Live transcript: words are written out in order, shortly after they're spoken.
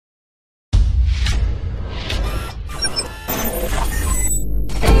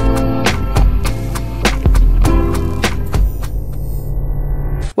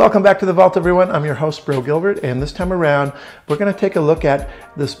Welcome back to the Vault, everyone. I'm your host, Bro Gilbert, and this time around, we're going to take a look at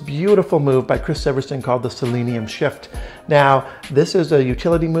this beautiful move by Chris Severson called the Selenium shift. Now, this is a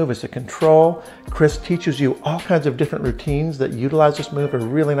utility move. It's a control. Chris teaches you all kinds of different routines that utilize this move, a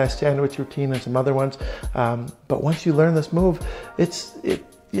really nice sandwich routine and some other ones. But once you learn this move, it's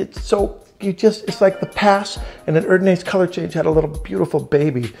like the pass and an Erdnase color change had a little beautiful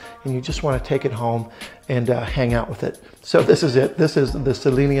baby, and you just want to take it home and hang out with it. So this is it. This is the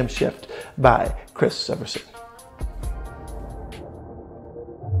Selenium shift by Chris Severson.